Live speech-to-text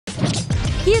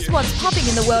Here's what's popping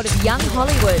in the world of young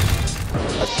Hollywood.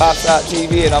 That's PopStop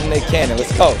TV and I'm Nick Cannon.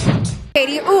 Let's go.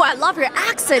 Katy, ooh, I love your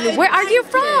accent. Where are you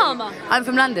from? I'm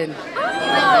from London.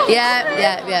 Oh.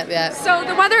 Yeah. So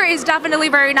the weather is definitely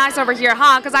very nice over here,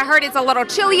 huh? Because I heard it's a little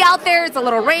chilly out there, it's a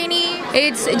little rainy.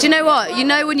 Do you know what? You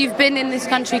know when you've been in this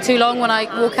country too long, when I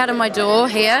walk out of my door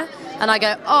here, and I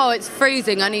go, oh, it's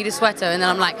freezing, I need a sweater. And then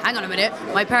I'm like, hang on a minute,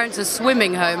 my parents are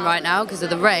swimming home right now because of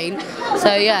the rain.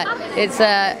 So yeah, it's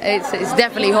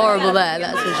definitely horrible there,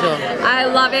 that's for sure. I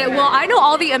love it. Well, I know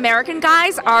all the American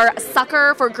guys are a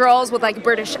sucker for girls with like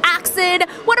British accent.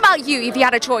 What about you, if you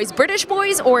had a choice, British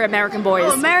boys or American boys?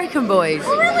 Oh, American boys.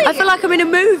 Oh, really? I feel like I'm in a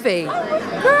movie.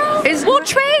 Girl, we'll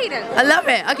trade. I love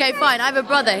it. Okay, fine, I have a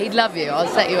brother, he'd love you, I'll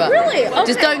set you up. Really? Okay.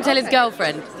 Just don't tell his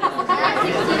girlfriend.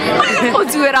 We'll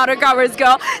do it undercovers,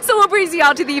 girl. So what brings you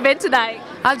out to the event tonight?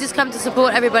 I've just come to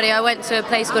support everybody. I went to a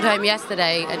place called Home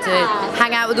yesterday to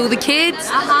hang out with all the kids.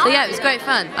 So yeah, it was great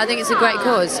fun. I think it's a great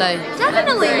cause. So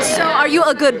definitely. So are you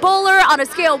a good bowler? On a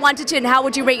scale of 1 to 10, how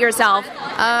would you rate yourself?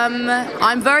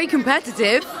 I'm very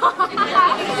competitive,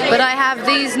 but I have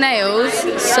these nails,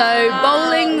 so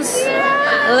bowling's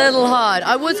a little hard.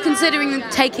 I was considering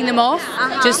taking them off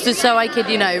just so I could,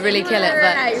 you know, really kill it,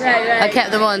 but I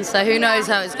kept them on, so who knows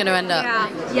how it's going to end up.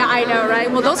 Yeah, I know,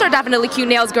 right? Well, those are definitely cute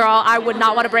nails, girl. I would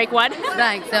not want to break one.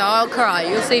 Thanks. No, I'll cry.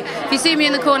 You'll see. If you see me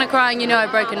in the corner crying, you know I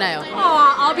broke a nail.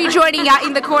 Oh, I'll be joining you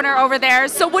in the corner over there.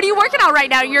 So what are you working on right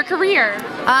now in your career?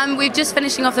 We're just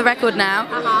finishing off the record now.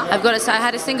 I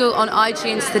had a single on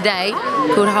iTunes today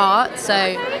called Heart, so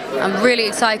I'm really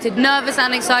excited, nervous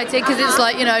and excited, because it's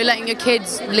like, you know, letting your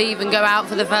kids leave and go out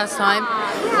for the first time.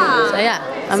 So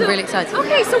yeah, I'm really excited.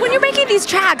 Okay, so when you're making these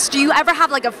tracks, do you ever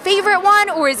have like a favorite one,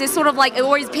 or is it sort of like,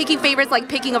 or is picking favorites like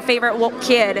picking a favorite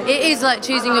kid? It is like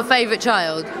choosing your favorite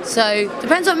child, so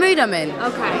depends what mood I'm in.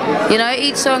 Okay. You know,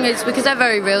 each song is, because they're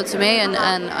very real to me, and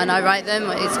I write them,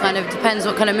 it's kind of depends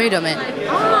what kind of mood I'm in.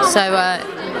 So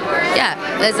yeah,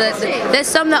 there's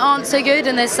some that aren't so good,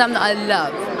 and there's some that I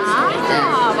love.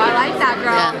 I like that,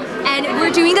 girl. Yeah. And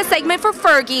we're doing a segment for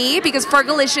Fergie because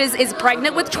Fergalicious is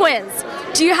pregnant with twins.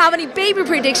 Do you have any baby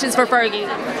predictions for Fergie?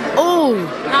 Oh,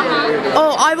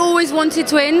 I've always wanted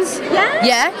twins. Yeah?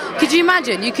 Yeah. Could you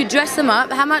imagine? You could dress them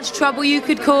up, how much trouble you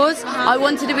could cause. I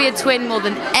wanted to be a twin more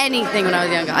than anything when I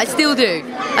was younger. I still do.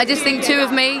 I just think two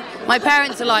of me. My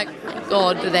parents are like,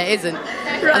 God, but there isn't.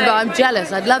 But I'm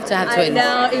jealous. I'd love to have twins.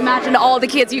 I know. Imagine all the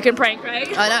kids you can prank, right?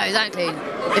 I know, exactly.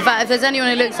 In fact, if there's anyone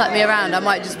who looks like me around, I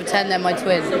might just pretend they're my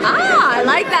twin. I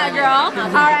like that, girl.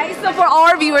 All right, so for all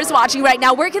our viewers watching right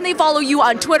now, where can they follow you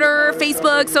on Twitter,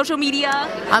 Facebook, social media?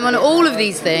 I'm on all of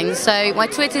these things. So my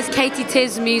Twitter's Katy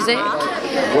Tiz Music.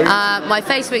 My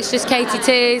Facebook's just Katy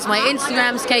Tiz. My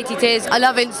Instagram's Katy Tiz. I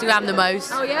love Instagram the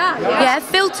most. Oh, yeah? Yeah,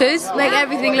 filters make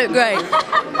everything look great.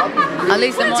 At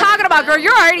least what are you talking about, girl?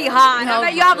 You're already hot. I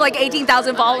bet you have like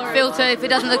 18,000 followers. Filter, if it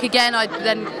doesn't look again, I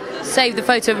then save the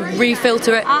photo and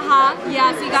refilter it.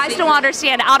 Yeah, so you guys don't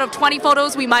understand. Out of 20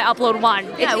 photos, we might upload one.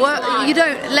 Yeah, well, you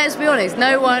don't, let's be honest,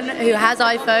 no one who has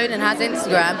iPhone and has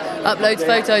Instagram uploads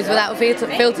photos without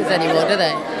filters anymore, do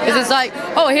they? Because it's like,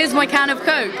 oh, here's my can of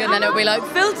Coke, and then it'll be like,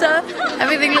 filter,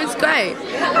 everything looks great.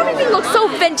 Everything looks so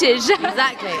vintage.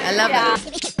 Exactly, I love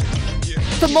it.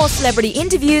 For more celebrity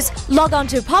interviews, log on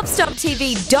to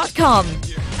PopStopTV.com.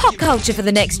 Pop culture for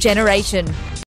the next generation.